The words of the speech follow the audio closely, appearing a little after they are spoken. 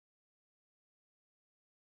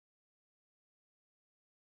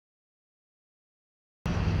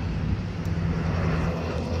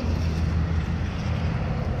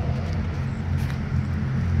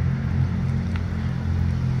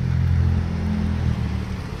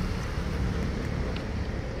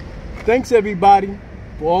Thanks everybody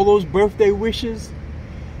for all those birthday wishes.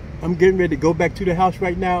 I'm getting ready to go back to the house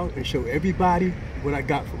right now and show everybody what I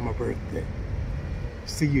got for my birthday.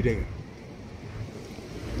 See you there.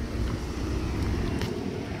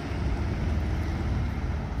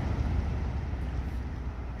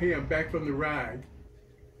 Hey, I'm back from the ride.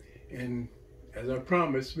 And as I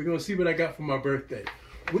promised, we're going to see what I got for my birthday.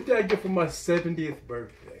 What did I get for my 70th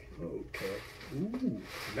birthday? Okay. Ooh,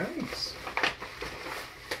 nice.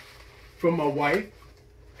 From my wife,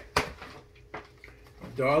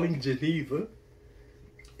 darling Geneva,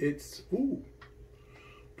 it's,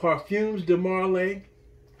 Parfums de Marley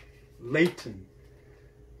Layton.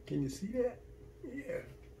 Can you see that? Yeah.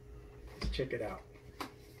 Let's check it out.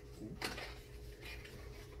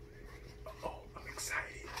 Oh, I'm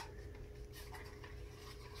excited.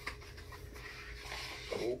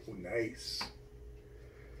 Oh, nice.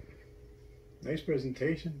 Nice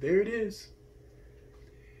presentation. There it is.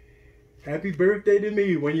 Happy birthday to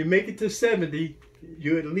me. When you make it to 70,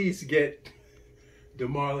 you at least get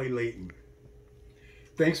DeMarley Layton.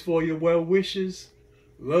 Thanks for your well wishes.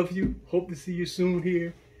 Love you. Hope to see you soon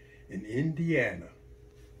here in Indiana.